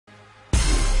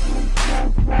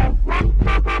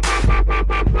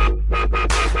Hey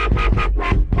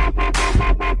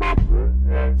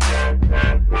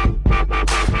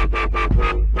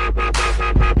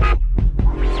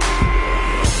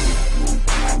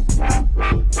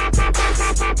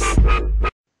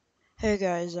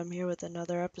guys, I'm here with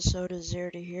another episode of Zero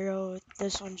to Hero.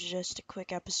 This one's just a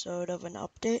quick episode of an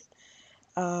update.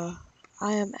 I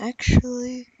am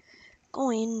actually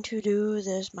going to do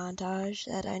this montage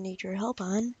that I need your help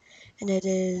on, and it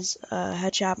is a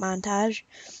headshot montage.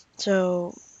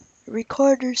 So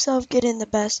record yourself getting the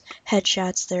best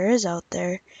headshots there is out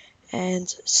there and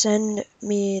send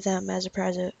me them as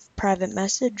a private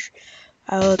message.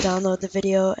 I will download the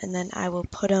video and then I will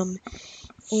put them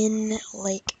in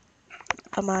like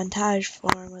a montage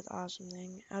form with awesome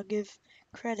thing. I'll give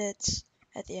credits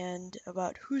at the end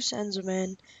about who sends them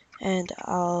in, and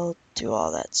I'll do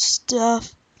all that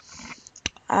stuff.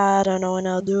 I don't know when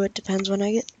I'll do it, depends when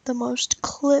I get the most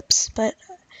clips, but